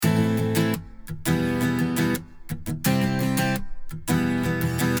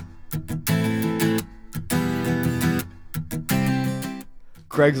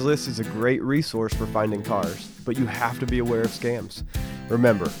Craigslist is a great resource for finding cars, but you have to be aware of scams.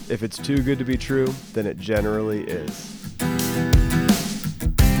 Remember, if it's too good to be true, then it generally is.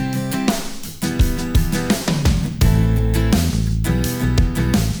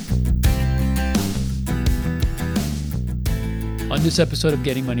 On this episode of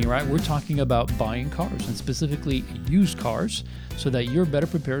Getting Money Right, we're talking about buying cars, and specifically used cars, so that you're better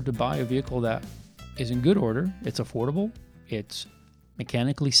prepared to buy a vehicle that is in good order, it's affordable, it's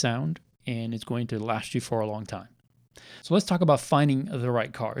mechanically sound, and it's going to last you for a long time. So let's talk about finding the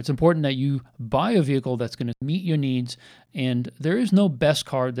right car. It's important that you buy a vehicle that's going to meet your needs, and there is no best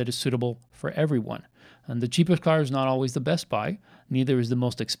car that is suitable for everyone. And the cheapest car is not always the best buy, neither is the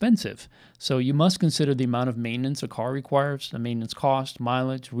most expensive. So you must consider the amount of maintenance a car requires, the maintenance cost,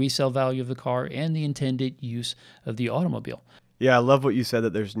 mileage, resale value of the car, and the intended use of the automobile. Yeah, I love what you said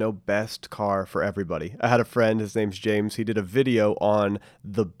that there's no best car for everybody. I had a friend, his name's James, he did a video on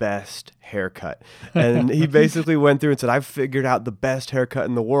the best haircut. And he basically went through and said, I've figured out the best haircut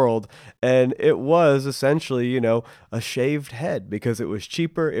in the world. And it was essentially, a shaved head because it was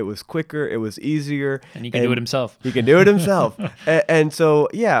cheaper, it was quicker, it was easier. And he can do it himself. He can do it himself. And so,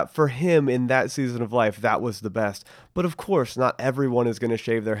 yeah, for him in that season of life, that was the best. But of course, not everyone is going to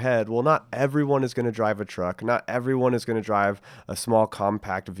shave their head. Well, not everyone is going to drive a truck. Not everyone is going to drive a small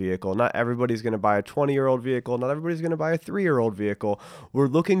compact vehicle. Not everybody's going to buy a 20-year-old vehicle. Not everybody's going to buy a 3-year-old vehicle. We're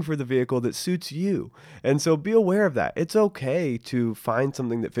looking for the vehicle that suits you. And so be aware of that. It's okay to find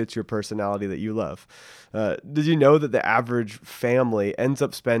something that fits your personality that you love. Did you know that the average family ends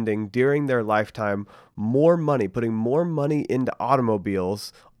up spending during their lifetime more money, putting more money into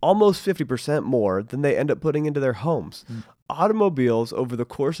automobiles, almost 50% more than they end up putting into their homes? Automobiles over the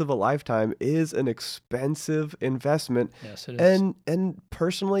course of a lifetime is an expensive investment. Yes, it is. And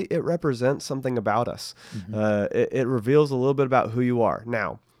personally, it represents something about us. It reveals a little bit about who you are.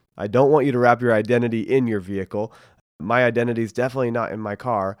 Now, I don't want you to wrap your identity in your vehicle. My identity is definitely not in my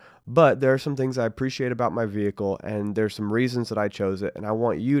car, but there are some things I appreciate about my vehicle, and there's some reasons that I chose it, and I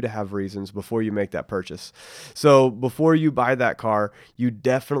want you to have reasons before you make that purchase. So before you buy that car, you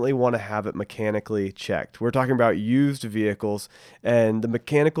definitely want to have it mechanically checked. We're talking about used vehicles, and the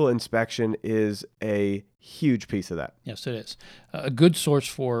mechanical inspection is a huge piece of that. Yes, it is. A good source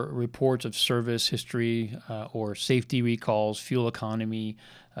for reports of service history or safety recalls, fuel economy,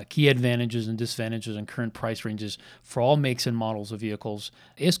 key advantages and disadvantages and current price ranges for all makes and models of vehicles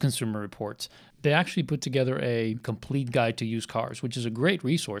is Consumer Reports. They actually put together a complete guide to used cars, which is a great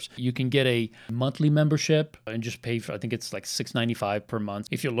resource. You can get a monthly membership and just pay for, I think it's like $6.95 per month.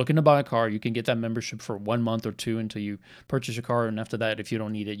 If you're looking to buy a car, you can get that membership for 1 month or two until you purchase your car. And after that, if you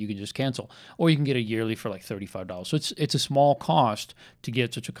don't need it, you can just cancel. Or you can get a yearly for like $35. So it's a small cost to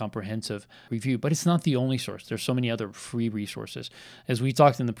get such a comprehensive review, but it's not the only source. There's so many other free resources. As we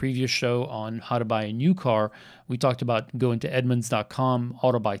talked in the previous show on how to buy a new car, we talked about going to Edmunds.com,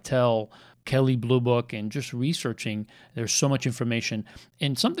 AutoBuyTel, Kelly Blue Book, and just researching. There's so much information.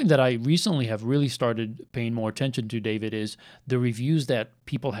 And something that I recently have really started paying more attention to, David, is the reviews that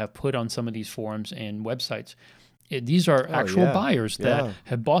people have put on some of these forums and websites. These are actual buyers that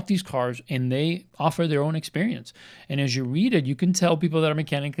have bought these cars, and they offer their own experience. And as you read it, you can tell people that are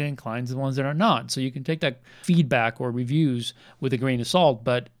mechanically inclined and the ones that are not. So you can take that feedback or reviews with a grain of salt,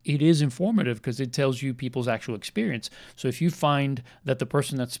 but it is informative because it tells you people's actual experience. So if you find that the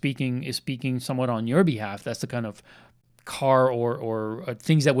person that's speaking is speaking somewhat on your behalf, that's the kind of car or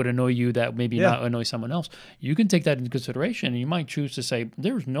things that would annoy you that maybe not annoy someone else, you can take that into consideration, and you might choose to say,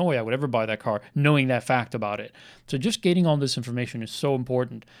 there's no way I would ever buy that car, knowing that fact about it. So just getting all this information is so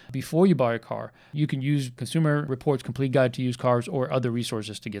important. Before you buy a car, you can use Consumer Reports Complete Guide to Used Cars or other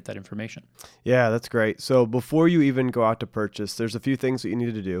resources to get that information. Yeah, that's great. So before you even go out to purchase, there's a few things that you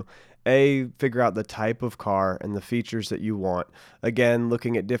need to do. Figure out the type of car and the features that you want. Again,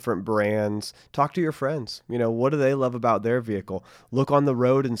 looking at different brands. Talk to your friends. What do they love about their vehicle? Look on the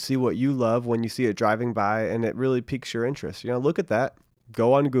road and see what you love when you see it driving by, and it really piques your interest. Look at that.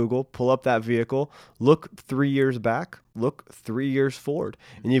 Go on Google, pull up that vehicle, look 3 years back, look 3 years forward,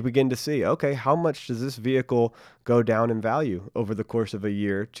 and you begin to see, okay, how much does this vehicle go down in value over the course of a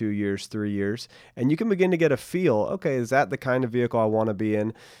year, 2 years, 3 years? And you can begin to get a feel, okay, is that the kind of vehicle I want to be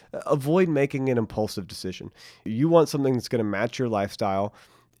in? Avoid making an impulsive decision. You want something that's going to match your lifestyle.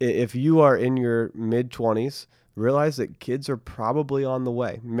 If you are in your mid 20s, realize that kids are probably on the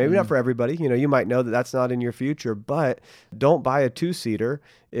way. Maybe not for everybody. You might know that that's not in your future, but don't buy a two-seater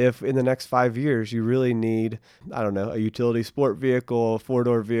if in the next 5 years you really need, I don't know, a utility sport vehicle, a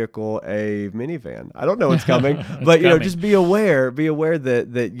four-door vehicle, a minivan. I don't know what's coming, but just be aware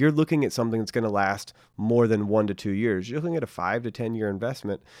that you're looking at something that's going to last more than 1 to 2 years. You're looking at a 5 to 10 year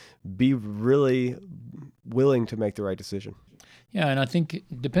investment. Be really willing to make the right decision. Yeah, and I think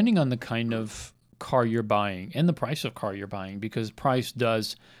depending on the kind of car you're buying and the price of car you're buying, because price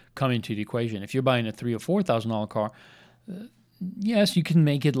does come into the equation. If you're buying a $3,000 or $4,000 car, yes, you can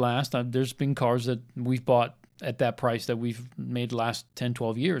make it last. There's been cars that we've bought at that price that we've made last 10,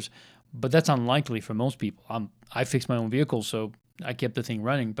 12 years, but that's unlikely for most people. I fixed my own vehicle, so I kept the thing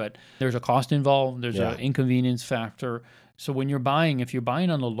running, but there's a cost involved. There's an inconvenience factor. So when you're buying, if you're buying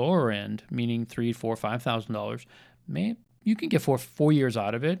on the lower end, meaning $3,000, $4,000, $5,000, you can get 4 years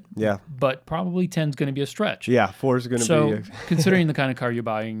out of it. Yeah. But probably 10 is going to be a stretch. Yeah, 4 is going to be. So considering the kind of car you're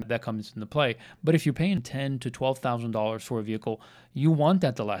buying, that comes into play. But if you're paying $10,000 to $12,000 for a vehicle, you want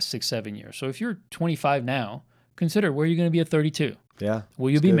that to last 6, 7 years. So if you're 25 now, consider where you're going to be at 32. Yeah.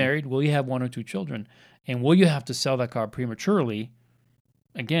 Will you be married? Will you have 1 or 2 children? And will you have to sell that car prematurely?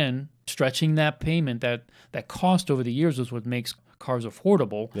 Again, stretching that payment, that cost over the years is what makes cars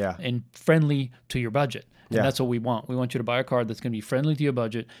affordable and friendly to your budget. And that's what we want. We want you to buy a car that's going to be friendly to your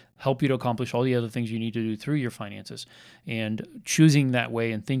budget, help you to accomplish all the other things you need to do through your finances. And choosing that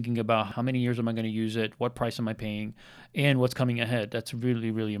way and thinking about how many years am I going to use it, what price am I paying, and what's coming ahead. That's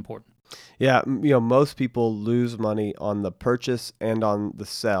really, really important. Yeah, most people lose money on the purchase and on the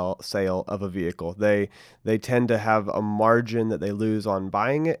sale of a vehicle. They tend to have a margin that they lose on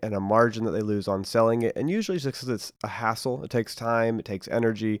buying it and a margin that they lose on selling it. And usually it's because it's a hassle. It takes time, it takes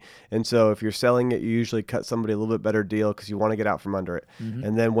energy. And so if you're selling it, you usually cut somebody a little bit better deal because you want to get out from under it. Mm-hmm.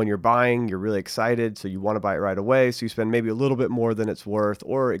 And then when you're buying, you're really excited, so you want to buy it right away. So you spend maybe a little bit more than it's worth,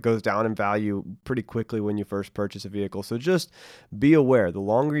 or it goes down in value pretty quickly when you first purchase a vehicle. So just be aware. The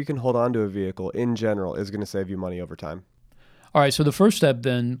longer you can hold on to a vehicle in general is going to save you money over time. All right, so the first step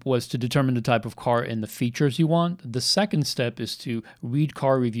then was to determine the type of car and the features you want. The second step is to read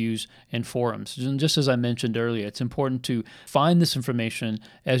car reviews and forums. And just as I mentioned earlier, it's important to find this information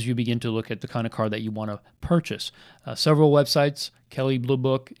as you begin to look at the kind of car that you want to purchase. Several websites, Kelley Blue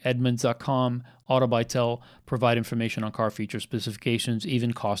Book, Edmunds.com, AutoBytel, provide information on car features, specifications,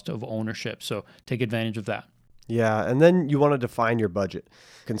 even cost of ownership. So take advantage of that. Yeah, and then you want to define your budget.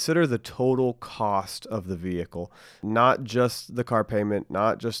 Consider the total cost of the vehicle, not just the car payment,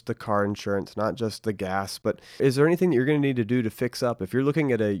 not just the car insurance, not just the gas, but is there anything that you're going to need to do to fix up? If you're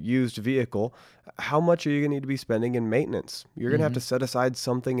looking at a used vehicle, how much are you going to need to be spending in maintenance? You're going to have to set aside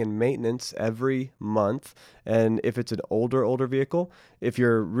something in maintenance every month. And if it's an older vehicle, if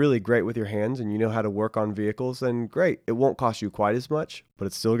you're really great with your hands and you know how to work on vehicles, then great. It won't cost you quite as much, but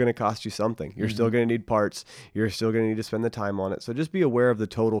it's still going to cost you something. You're still going to need parts. You're still going to need to spend the time on it. So just be aware of the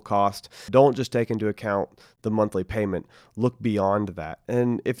total cost. Don't just take into account the monthly payment. Look beyond that.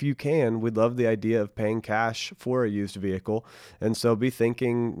 And if you can, we'd love the idea of paying cash for a used vehicle. And so be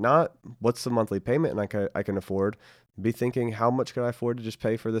thinking not what's the monthly payment and I can afford. Be thinking, how much can I afford to just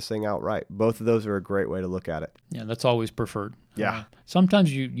pay for this thing outright? Both of those are a great way to look at it. Yeah, that's always preferred. Yeah.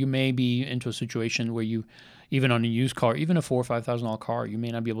 Sometimes you may be into a situation where you, even on a used car, even a $4,000 or $5,000 car, you may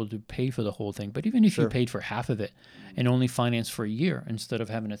not be able to pay for the whole thing. But even if you paid for half of it and only financed for a year, instead of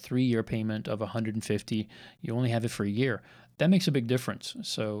having a 3-year payment of $150, you only have it for a year. That makes a big difference.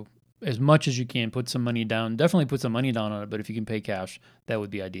 So as much as you can, put some money down. Definitely put some money down on it. But if you can pay cash, that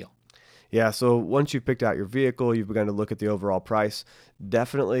would be ideal. Yeah, so once you've picked out your vehicle, you've begun to look at the overall price,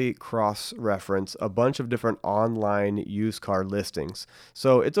 definitely cross-reference a bunch of different online used car listings.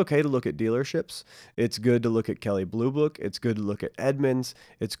 So it's okay to look at dealerships. It's good to look at Kelley Blue Book. It's good to look at Edmunds.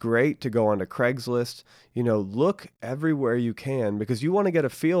 It's great to go onto Craigslist. Look everywhere you can because you want to get a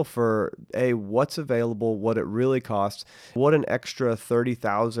feel for, what's available, what it really costs, what an extra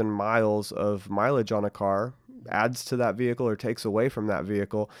 30,000 miles of mileage on a car adds to that vehicle or takes away from that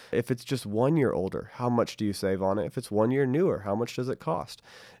vehicle. If it's just 1 year older, how much do you save on it? If it's 1 year newer, how much does it cost?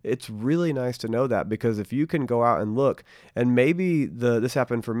 It's really nice to know that because if you can go out and look, and maybe this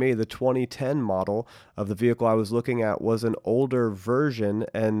happened for me, the 2010 model of the vehicle I was looking at was an older version,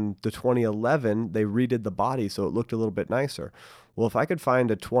 and the 2011, they redid the body so it looked a little bit nicer. Well, if I could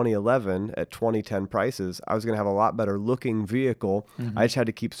find a 2011 at 2010 prices, I was going to have a lot better looking vehicle. I just had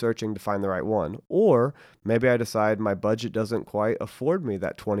to keep searching to find the right one. Or maybe I decide my budget doesn't quite afford me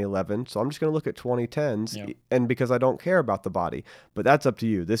that 2011, so I'm just going to look at 2010s, Yeah. and because I don't care about the body. But that's up to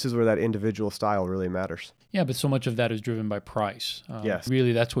you. This is where that individual style really matters. Yeah, but so much of that is driven by price. Yes.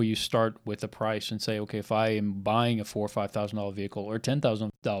 Really, that's where you start with the price and say, okay, if I am buying a $4,000 or $5,000 vehicle or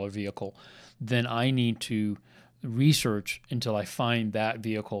 $10,000 vehicle, then I need to research until I find that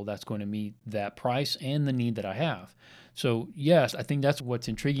vehicle that's going to meet that price and the need that I have. So yes, I think that's what's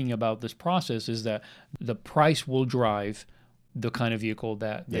intriguing about this process is that the price will drive the kind of vehicle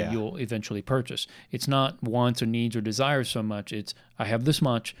that Yeah. you'll eventually purchase. It's not wants or needs or desires so much. It's I have this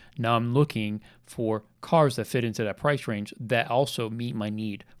much. Now I'm looking for cars that fit into that price range that also meet my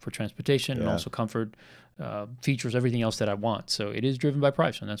need for transportation and Yeah. also comfort, features, everything else that I want. So it is driven by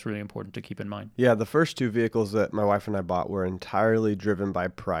price, and that's really important to keep in mind. Yeah, the first two vehicles that my wife and I bought were entirely driven by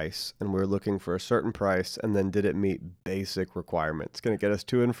price, and we were looking for a certain price, and then did it meet basic requirements? Going to get us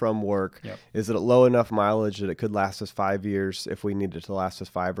to and from work? Yep. Is it at low enough mileage that it could last us 5 years if we needed it to last us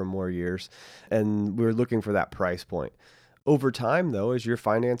 5 or more years? And we were looking for that price point. Over time, though, as your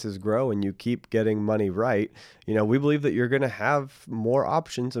finances grow and you keep getting money right, we believe that you're going to have more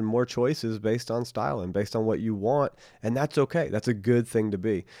options and more choices based on style and based on what you want. And that's okay. That's a good thing to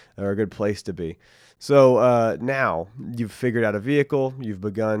be, or a good place to be. So now you've figured out a vehicle. You've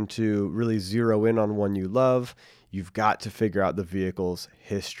begun to really zero in on one you love. You've got to figure out the vehicle's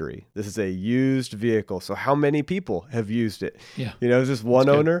history. This is a used vehicle. So how many people have used it? Yeah. Is this one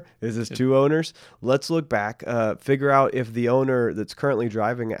good. owner? Is this two owners? Let's look back, figure out if the owner that's currently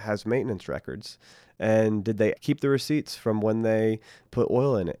driving it has maintenance records. And did they keep the receipts from when they put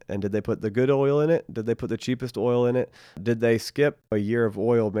oil in it? And did they put the good oil in it? Did they put the cheapest oil in it? Did they skip a year of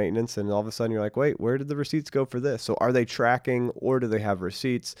oil maintenance? And all of a sudden you're like, wait, where did the receipts go for this? So are they tracking, or do they have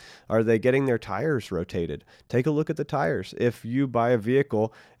receipts? Are they getting their tires rotated? Take a look at the tires. If you buy a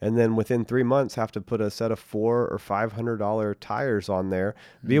vehicle and then within 3 months have to put a set of $400 or $500 tires on there,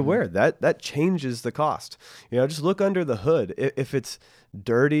 be aware that changes the cost. Just look under the hood. If it's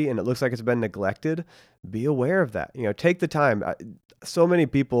dirty and it looks like it's been neglected, be aware of that. Take the time. So many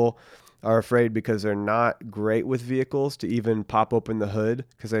people are afraid because they're not great with vehicles to even pop open the hood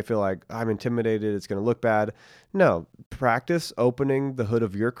because they feel like I'm intimidated, it's going to look bad. No, practice opening the hood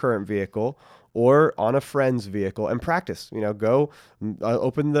of your current vehicle or on a friend's vehicle and practice. Go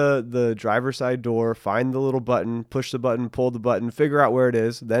open the driver's side door, find the little button, push the button, pull the button, figure out where it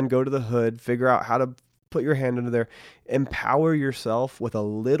is, then go to the hood, figure out how to put your hand under there. Empower yourself with a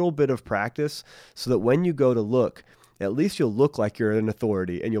little bit of practice so that when you go to look, at least you'll look like you're an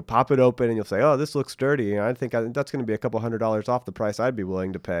authority, and you'll pop it open and you'll say, oh, this looks dirty. I think that's going to be a couple $100 off the price I'd be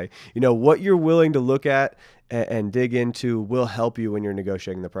willing to pay. What you're willing to look at and dig into will help you when you're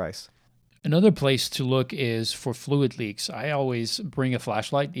negotiating the price. Another place to look is for fluid leaks. I always bring a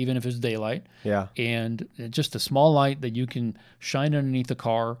flashlight, even if it's daylight. Yeah. And just a small light that you can shine underneath the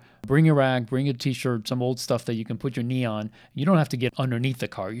car. Bring a rag, bring a t-shirt, some old stuff that you can put your knee on. You don't have to get underneath the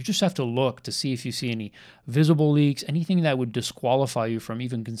car. You just have to look to see if you see any visible leaks, anything that would disqualify you from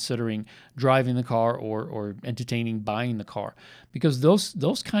even considering driving the car or entertaining buying the car. Because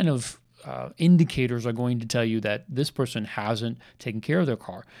those kind of indicators are going to tell you that this person hasn't taken care of their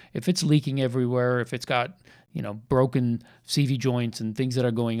car. If it's leaking everywhere, if it's got broken CV joints and things that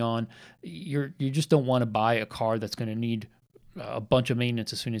are going on, you just don't want to buy a car that's going to need a bunch of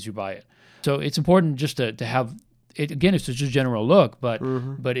maintenance as soon as you buy it. So it's important just to have it. Again, it's just a general look, but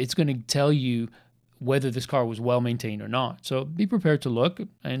it's going to tell you whether this car was well maintained or not. So be prepared to look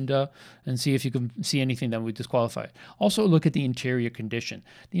and see if you can see anything that would disqualify it. Also look at the interior condition.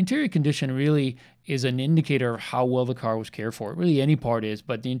 The interior condition really is an indicator of how well the car was cared for. Really any part is,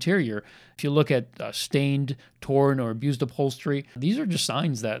 but the interior, if you look at stained, torn, or abused upholstery, these are just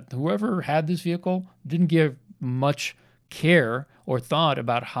signs that whoever had this vehicle didn't give much care or thought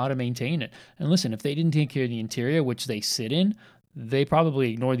about how to maintain it. And listen, if they didn't take care of the interior, which they sit in, they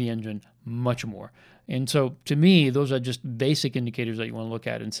probably ignore the engine much more. And so to me, those are just basic indicators that you want to look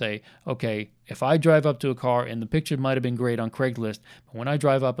at and say, okay, if I drive up to a car and the picture might have been great on Craigslist, but when I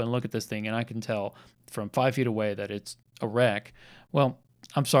drive up and look at this thing and I can tell from 5 feet away that it's a wreck, well,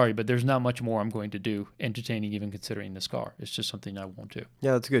 I'm sorry, but there's not much more I'm going to do entertaining even considering this car. It's just something I won't do.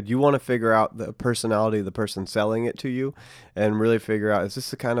 Yeah, that's good. You want to figure out the personality of the person selling it to you and really figure out, is this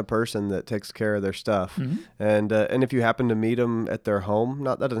the kind of person that takes care of their stuff? And if you happen to meet them at their home,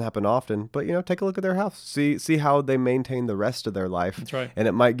 that doesn't happen often, but take a look at their house. See how they maintain the rest of their life. That's right. And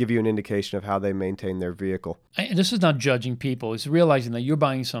it might give you an indication of how they maintain their vehicle. And this is not judging people. It's realizing that you're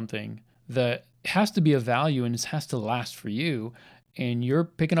buying something that has to be a value and it has to last for you. And you're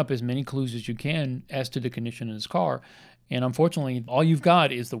picking up as many clues as you can as to the condition of this car. And unfortunately, all you've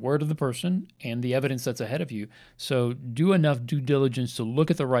got is the word of the person and the evidence that's ahead of you. So do enough due diligence to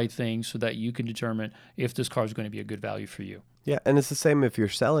look at the right things so that you can determine if this car is going to be a good value for you. Yeah, and it's the same if you're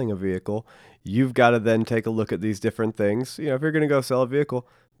selling a vehicle. You've got to then take a look at these different things. You know, if you're going to go sell a vehicle,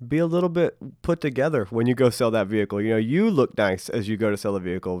 be a little bit put together when you go sell that vehicle. You know, you look nice as you go to sell a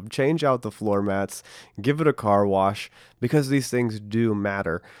vehicle. Change out the floor mats, give it a car wash, because these things do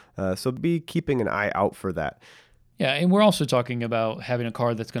matter. So be keeping an eye out for that. Yeah, and we're also talking about having a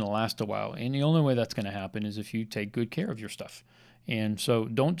car that's going to last a while. And the only way that's going to happen is if you take good care of your stuff. And so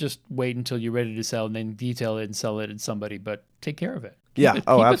don't just wait until you're ready to sell and then detail it and sell it to somebody, but take care of it. Yeah. Keep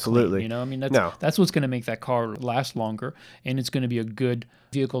Oh, it absolutely. clean, you know, I mean, No. that's what's going to make that car last longer, and it's going to be a good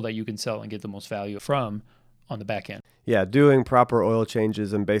vehicle that you can sell and get the most value from on the back end. Yeah, doing proper oil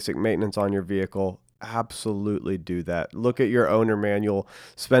changes and basic maintenance on your vehicle. Absolutely do that. Look at your owner manual.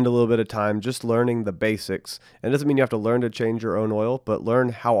 Spend a little bit of time just learning the basics. And it doesn't mean you have to learn to change your own oil, but learn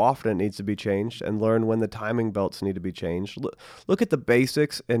how often it needs to be changed and learn when the timing belts need to be changed. Look at the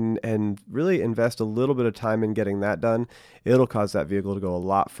basics and really invest a little bit of time in getting that done. It'll cause that vehicle to go a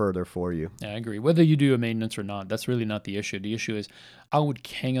lot further for you. Yeah, I agree. Whether you do a maintenance or not, that's really not the issue. The issue is I would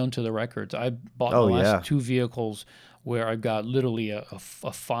hang on to the records. I bought the last two vehicles where I've got literally a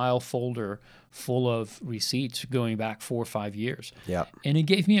file folder full of receipts going back 4 or 5 years. Yeah. And it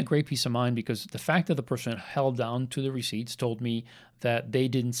gave me a great peace of mind because the fact that the person held down to the receipts told me that they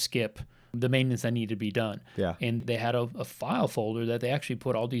didn't skip the maintenance that needed to be done. Yeah. And they had a file folder that they actually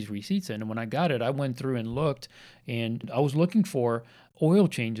put all these receipts in. And when I got it, I went through and looked, and I was looking for oil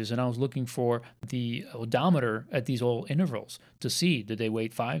changes, and I was looking for the odometer at these oil intervals to see, did they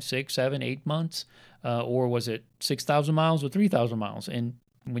wait 5, 6, 7, 8 months? Or was it 6,000 miles or 3,000 miles? And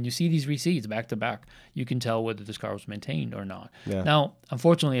when you see these receipts back to back, you can tell whether this car was maintained or not. Yeah. Now,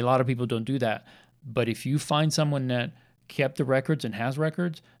 unfortunately, a lot of people don't do that. But if you find someone that kept the records and has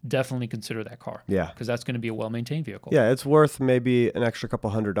records, definitely consider that car. Yeah. Because that's going to be a well-maintained vehicle. Yeah, it's worth maybe an extra couple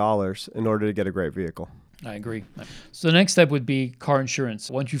 $100 in order to get a great vehicle. I agree. So the next step would be car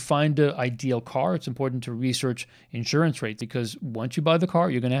insurance. Once you find the ideal car, it's important to research insurance rates because once you buy the car,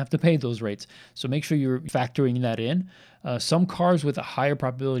 you're going to have to pay those rates. So make sure you're factoring that in. Some cars with a higher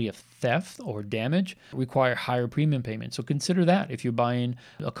probability of theft or damage require higher premium payments. So consider that. If you're buying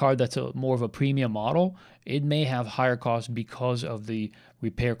a car that's more of a premium model, it may have higher costs because of the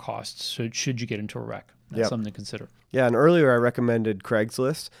repair costs. So should you get into a wreck, that's something to consider. Yeah, and earlier I recommended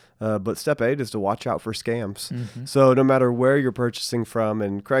Craigslist, but step 8 is to watch out for scams. Mm-hmm. So no matter where you're purchasing from,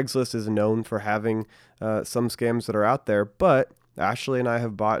 and Craigslist is known for having some scams that are out there, but Ashley and I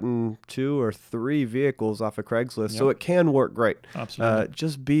have bought 2 or 3 vehicles off of Craigslist, so it can work great. Absolutely.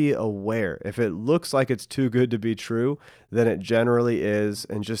 Just be aware. If it looks like it's too good to be true, then it generally is,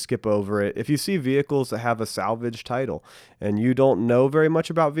 and just skip over it. If you see vehicles that have a salvage title and you don't know very much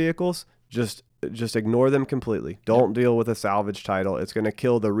about vehicles, just ignore them completely. Don't deal with a salvage title. It's going to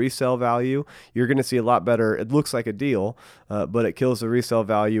kill the resale value. You're going to see a lot better. It looks like a deal, but it kills the resale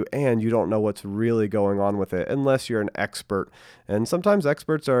value, and you don't know what's really going on with it unless you're an expert. And sometimes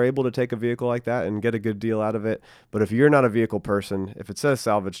experts are able to take a vehicle like that and get a good deal out of it. But if you're not a vehicle person, if it says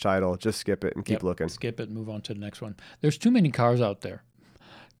salvage title, just skip it and keep looking. Skip it, move on to the next one. There's too many cars out there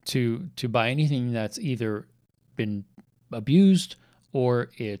to buy anything that's either been abused or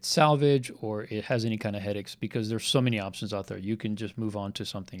it's salvage, or it has any kind of headaches, because there's so many options out there. You can just move on to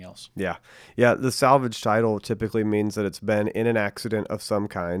something else. Yeah. The salvage title typically means that it's been in an accident of some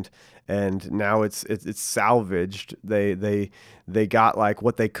kind, and now it's salvaged. They got like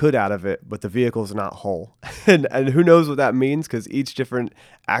what they could out of it, but the vehicle's not whole. and who knows what that means, because each different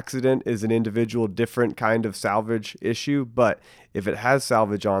accident is an individual different kind of salvage issue. But if it has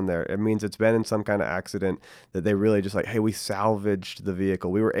salvage on there, it means it's been in some kind of accident that they really just like, hey, we salvaged the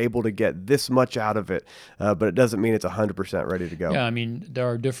vehicle. We were able to get this much out of it, but it doesn't mean it's 100% ready to go. Yeah, I mean, there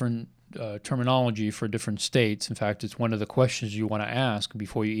are different terminology for different states. In fact, it's one of the questions you want to ask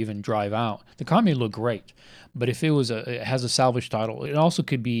before you even drive out. The car may look great, but if it has a salvage title, it also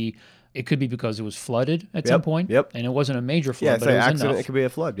could be. It could be because it was flooded at some point, and it wasn't a major flood, but it was accident. enough. It could be a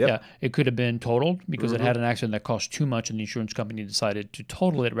flood. Yeah, it could have been totaled because it had an accident that cost too much, and the insurance company decided to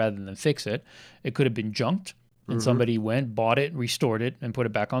total it rather than fix it. It could have been junked, and somebody went, bought it, restored it, and put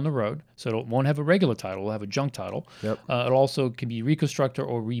it back on the road. So it won't have a regular title; it'll have a junk title. It also can be reconstructed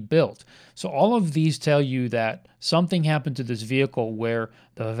or rebuilt. So all of these tell you that something happened to this vehicle where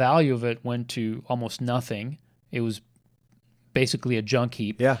the value of it went to almost nothing. It was basically a junk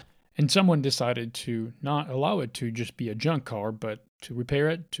heap. Yeah. and someone decided to not allow it to just be a junk car, but to repair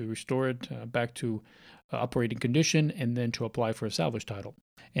it, to restore it back to operating condition, and then to apply for a salvage title.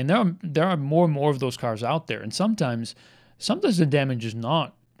 And there are more and more of those cars out there. And sometimes the damage is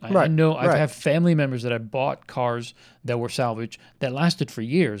not. I Right, know I've right. had family members that have bought cars that were salvaged that lasted for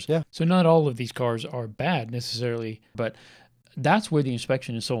years. Yeah. So not all of these cars are bad necessarily, but that's where the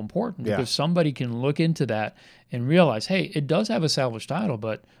inspection is so important, Yeah. because somebody can look into that and realize, hey, it does have a salvage title,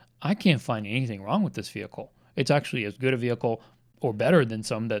 but I can't find anything wrong with this vehicle. It's actually as good a vehicle or better than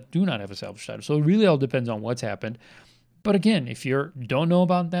some that do not have a salvage title. So it really all depends on what's happened. But again, if you don't know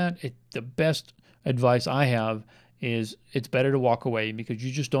about that, the best advice I have is it's better to walk away, because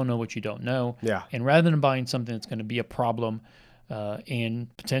you just don't know what you don't know. Yeah. And rather than buying something that's going to be a problem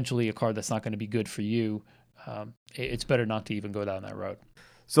and potentially a car that's not going to be good for you, it's better not to even go down that road.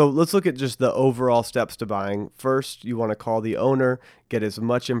 So let's look at just the overall steps to buying. First, you want to call the owner, get as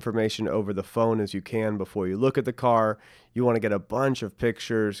much information over the phone as you can before you look at the car. You want to get a bunch of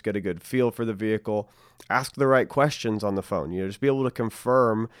pictures, get a good feel for the vehicle, ask the right questions on the phone. Just be able to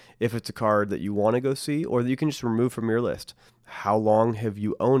confirm if it's a car that you want to go see or that you can just remove from your list. How long have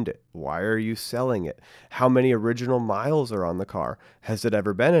you owned it? Why are you selling it? How many original miles are on the car? Has it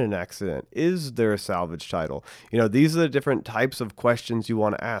ever been in an accident? Is there a salvage title? These are the different types of questions you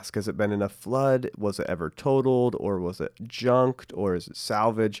want to ask. Has it been in a flood? Was it ever totaled? Or was it junked? Or is it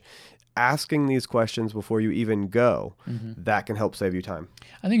salvage? Asking these questions before you even go, that can help save you time.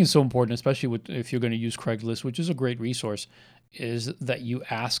 I think it's so important, especially if you're going to use Craigslist, which is a great resource, is that you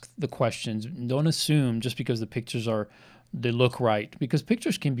ask the questions. Don't assume just because the pictures they look right, because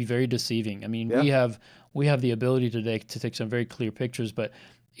pictures can be very deceiving. I mean, Yeah. we have the ability today to take some very clear pictures, but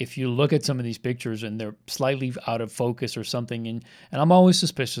if you look at some of these pictures and they're slightly out of focus or something, and I'm always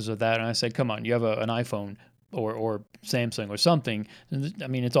suspicious of that. And I say, come on, you have an iPhone or Samsung or something. I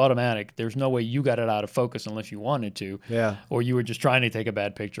mean, it's automatic. There's no way you got it out of focus unless you wanted to, Yeah. or you were just trying to take a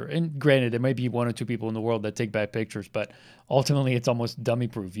bad picture. And granted, there may be one or two people in the world that take bad pictures, but ultimately it's almost dummy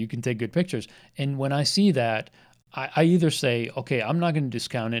proof. You can take good pictures. And when I see that, I either say, okay, I'm not going to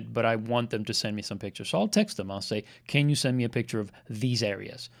discount it, but I want them to send me some pictures. So I'll text them. I'll say, can you send me a picture of these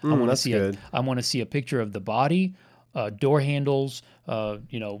areas? I want to That's see good. I want to see a picture of the body, door handles,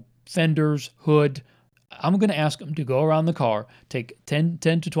 fenders, hood. I'm going to ask them to go around the car, take 10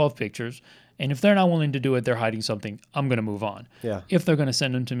 to 12 pictures. And if they're not willing to do it, they're hiding something, I'm going to move on. Yeah. If they're going to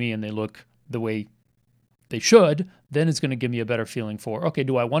send them to me and they look the way they should, then it's going to give me a better feeling for, okay,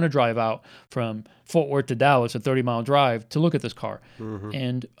 do I want to drive out from Fort Worth to Dallas, a 30-mile drive, to look at this car?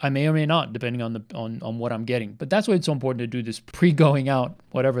 And I may or may not, depending on what I'm getting. But that's why it's so important to do this pre-going out,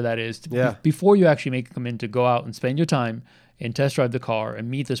 whatever that is, Yeah. before you actually make a commitment to go out and spend your time and test drive the car and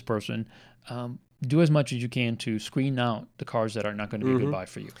meet this person. Do as much as you can to screen out the cars that are not going to be a good buy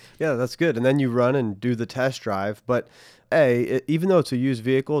for you. Yeah, that's good. And then you run and do the test drive. But even though it's a used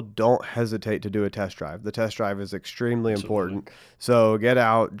vehicle, don't hesitate to do a test drive. The test drive is extremely important. So get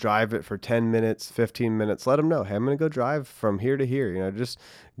out, drive it for 10 minutes, 15 minutes. Let them know, hey, I'm going to go drive from here to here. Just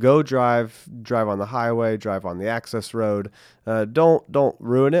go drive on the highway, drive on the access road. Don't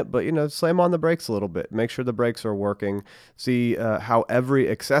ruin it, but slam on the brakes a little bit. Make sure the brakes are working. See how every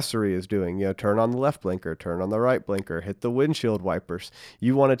accessory is doing. Turn on the left blinker, turn on the right blinker, hit the windshield wipers.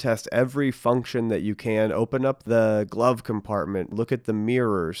 You want to test every function that you can. Open up the glove compartment, look at the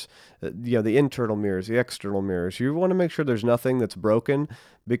mirrors, the internal mirrors, the external mirrors. You want to make sure there's nothing that's broken,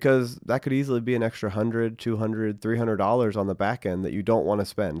 because that could easily be an extra $100, $200, $300 on the back end that you don't want to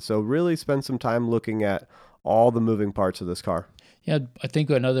spend. So really spend some time looking at all the moving parts of this car. Yeah, I think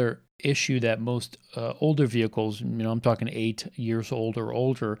another issue that most older vehicles, I'm talking 8 years old or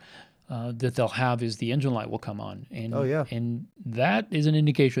older, that they'll have is the engine light will come on. And, Oh, yeah. And that is an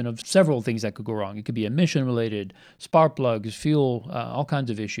indication of several things that could go wrong. It could be emission related, spark plugs, fuel, all kinds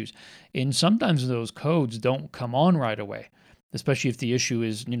of issues. And sometimes those codes don't come on right away, especially if the issue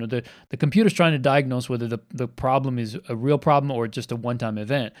is, the computer's trying to diagnose whether the problem is a real problem or just a one-time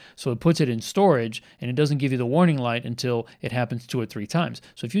event. So it puts it in storage, and it doesn't give you the warning light until it happens 2 or 3 times.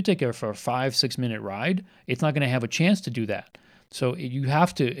 So if you take it for a 5-6 minute ride, it's not going to have a chance to do that. So you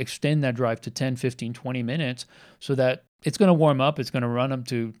have to extend that drive to 10, 15, 20 minutes so that it's going to warm up. It's going to run up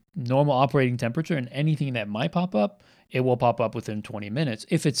to normal operating temperature, and anything that might pop up, it will pop up within 20 minutes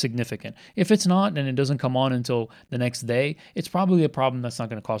if it's significant. If it's not and it doesn't come on until the next day, it's probably a problem that's not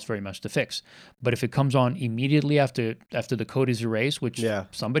going to cost very much to fix. But if it comes on immediately after the code is erased, which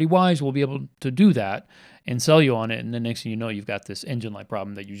somebody wise will be able to do that and sell you on it, and the next thing you know, you've got this engine light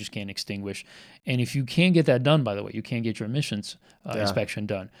problem that you just can't extinguish. And if you can't get that done, by the way, you can't get your emissions inspection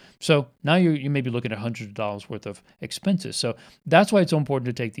done. So now you may be looking at hundreds of dollars worth of expense expenses. So that's why it's so important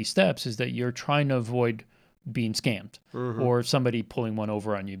to take these steps, is that you're trying to avoid being scammed or somebody pulling one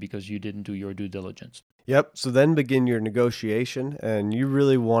over on you because you didn't do your due diligence. Yep. So then begin your negotiation, and you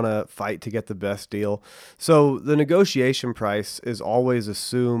really want to fight to get the best deal. So the negotiation price is always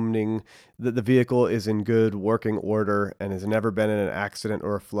assuming that the vehicle is in good working order and has never been in an accident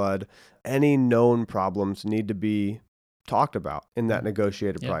or a flood. Any known problems need to be talked about in that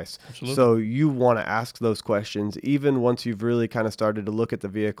negotiated Yeah, price. absolutely. So you want to ask those questions even once you've really kind of started to look at the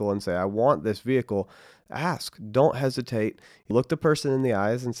vehicle and say, I want this vehicle. Ask, don't hesitate. Look the person in the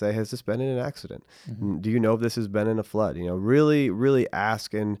eyes and say, has this been in an accident? Do you know if this has been in a flood? Really, really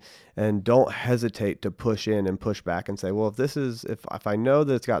ask, and don't hesitate to push in and push back and say, well, if I know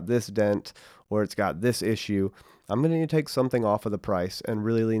that it's got this dent or it's got this issue, I'm going to need to take something off of the price and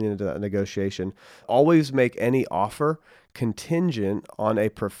really lean into that negotiation. Always make any offer contingent on a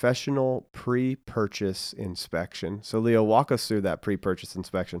professional pre-purchase inspection. So Leo, walk us through that pre-purchase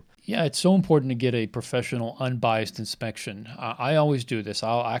inspection. Yeah, it's so important to get a professional, unbiased inspection. I always do this.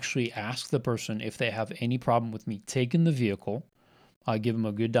 I'll actually ask the person if they have any problem with me taking the vehicle. I give them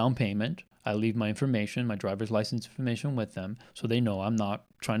a good down payment. I leave my information, my driver's license information with them, so they know I'm not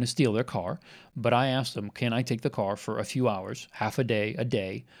trying to steal their car. But I ask them, can I take the car for a few hours, half a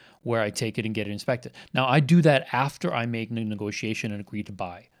day, where I take it and get it inspected? Now, I do that after I make the negotiation and agree to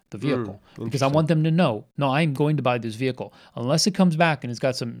buy the vehicle, because I want them to know, no, I'm going to buy this vehicle. Unless it comes back and it's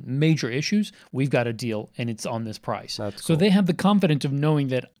got some major issues, we've got a deal and it's on this price. That's So cool. they have the confidence of knowing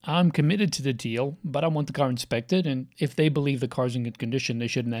that I'm committed to the deal, but I want the car inspected. And if they believe the car's in good condition, they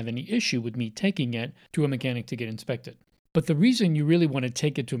shouldn't have any issue with me taking it to a mechanic to get inspected. But the reason you really want to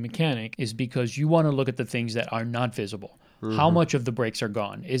take it to a mechanic is because you want to look at the things that are not visible. How much of the brakes are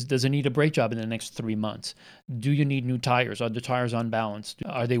gone? Does it need a brake job in the next 3 months? Do you need new tires? Are the tires unbalanced?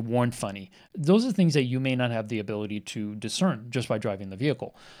 Are they worn funny? Those are things that you may not have the ability to discern just by driving the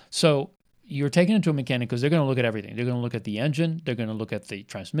vehicle. So you're taking it to a mechanic because they're going to look at everything. They're going to look at the engine. They're going to look at the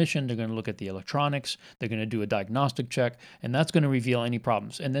transmission. They're going to look at the electronics. They're going to do a diagnostic check, and that's going to reveal any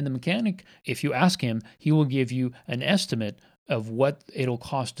problems. And then the mechanic, if you ask him, he will give you an estimate of what it'll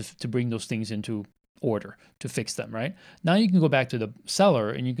cost to bring those things into order, to fix them, right? Now you can go back to the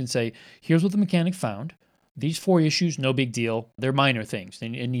seller and you can say, here's what the mechanic found. These 4 issues, no big deal. They're minor things. It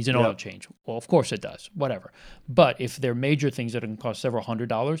needs an oil change. Well, of course it does, whatever. But if they're major things that can cost several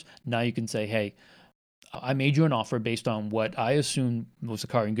 $100s, now you can say, hey, I made you an offer based on what I assume was the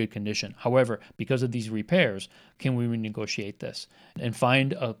car in good condition. However, because of these repairs, can we renegotiate this and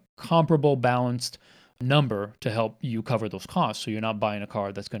find a comparable, balanced number to help you cover those costs, so you're not buying a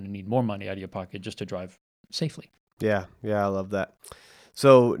car that's going to need more money out of your pocket just to drive safely. Yeah, I love that.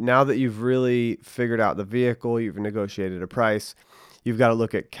 So now that you've really figured out the vehicle, you've negotiated a price, you've got to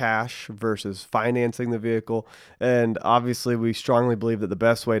look at cash versus financing the vehicle. And obviously, we strongly believe that the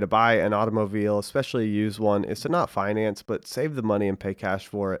best way to buy an automobile, especially a used one, is to not finance, but save the money and pay cash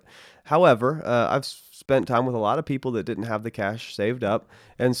for it. However, I've spent time with a lot of people that didn't have the cash saved up.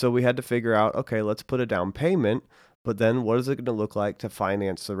 And so we had to figure out, okay, let's put a down payment. But then what is it going to look like to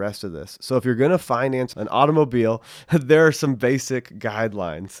finance the rest of this? So if you're going to finance an automobile, there are some basic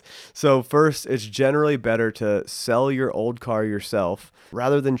guidelines. So first, it's generally better to sell your old car yourself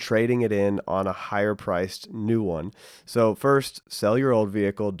rather than trading it in on a higher priced new one. So first, sell your old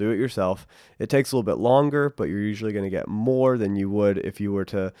vehicle, do it yourself. It takes a little bit longer, but you're usually going to get more than you would if you were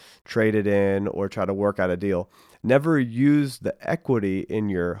to trade it in or try to work out a deal. Never use the equity in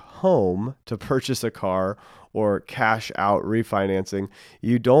your home to purchase a car or cash out refinancing.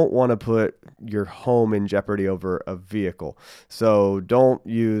 You don't want to put your home in jeopardy over a vehicle. So don't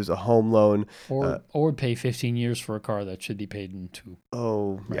use a home loan. Or pay 15 years for a car that should be paid in 2.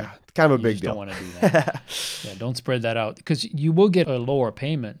 Oh, right? yeah. It's kind of a You big just deal. don't want to do that. Yeah, don't spread that out, because you will get a lower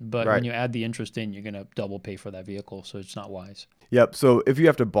payment, but Right. when you add the interest in, you're going to double pay for that vehicle, so it's not wise. Yep. So if you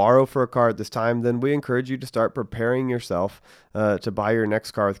have to borrow for a car at this time, then we encourage you to start preparing yourself to buy your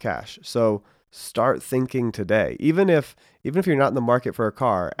next car with cash. So start thinking today. Even if you're not in the market for a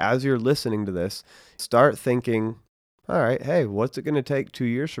car, as you're listening to this, start thinking, all right, hey, what's it going to take 2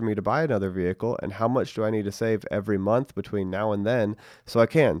 years for me to buy another vehicle? And how much do I need to save every month between now and then so I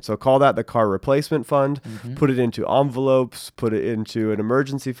can? So call that the car replacement fund, put it into envelopes, put it into an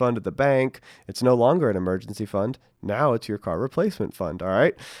emergency fund at the bank. It's no longer an emergency fund. Now it's your car replacement fund, all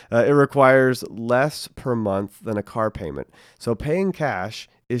right? It requires less per month than a car payment. So paying cash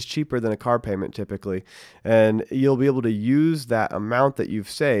is cheaper than a car payment typically, and you'll be able to use that amount that you've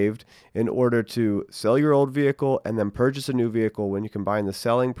saved in order to sell your old vehicle and then purchase a new vehicle. When you combine the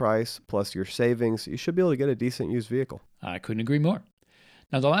selling price plus your savings, you should be able to get a decent used vehicle. I couldn't agree more.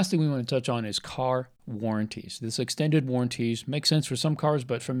 Now, the last thing we want to touch on is car warranties. This extended warranties make sense for some cars,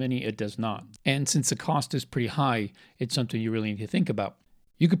 but for many it does not. And since the cost is pretty high, it's something you really need to think about.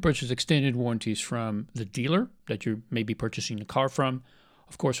 You could purchase extended warranties from the dealer that you're maybe purchasing the car from,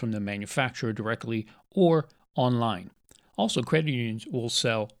 of course from the manufacturer directly, or online. Also, credit unions will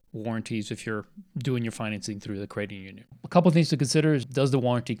sell warranties if you're doing your financing through the credit union. A couple of things to consider is, does the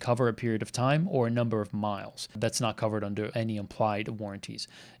warranty cover a period of time or a number of miles? That's not covered under any implied warranties.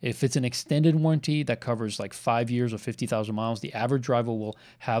 If it's an extended warranty that covers like 5 years or 50,000 miles, the average driver will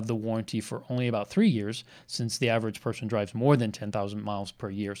have the warranty for only about 3 years, since the average person drives more than 10,000 miles per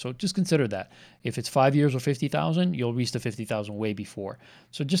year. So just consider that. If it's 5 years or 50,000, you'll reach the 50,000 way before.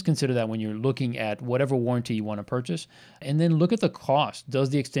 So just consider that when you're looking at whatever warranty you want to purchase. And then look at the cost. Does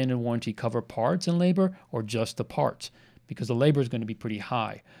the extended warranty cover parts and labor or just the parts? Because the labor is going to be pretty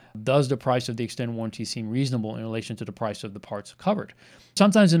high. Does the price of the extended warranty seem reasonable in relation to the price of the parts covered?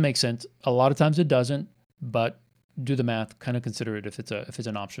 Sometimes it makes sense. A lot of times it doesn't, but do the math, kind of consider it if it's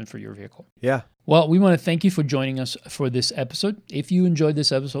an option for your vehicle. Yeah. Well, we want to thank you for joining us for this episode. If you enjoyed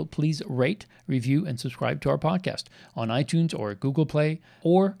this episode, please rate, review, and subscribe to our podcast on iTunes or Google Play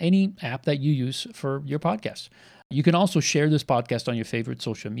or any app that you use for your podcast. You can also share this podcast on your favorite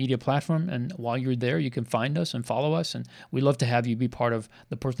social media platform. And while you're there, you can find us and follow us. And we'd love to have you be part of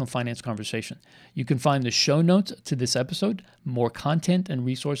the personal finance conversation. You can find the show notes to this episode, more content and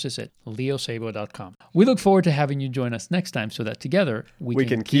resources at leosabo.com. We look forward to having you join us next time so that together we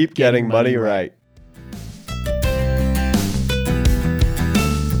can keep getting money right.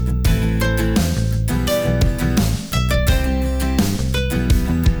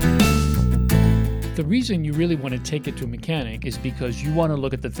 The reason you really want to take it to a mechanic is because you want to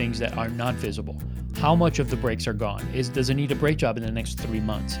look at the things that are not visible. How much of the brakes are gone? Does it need a brake job in the next 3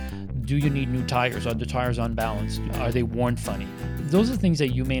 months? Do you need new tires? Are the tires unbalanced? Are they worn funny? Those are things that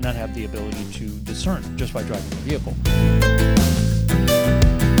you may not have the ability to discern just by driving the vehicle.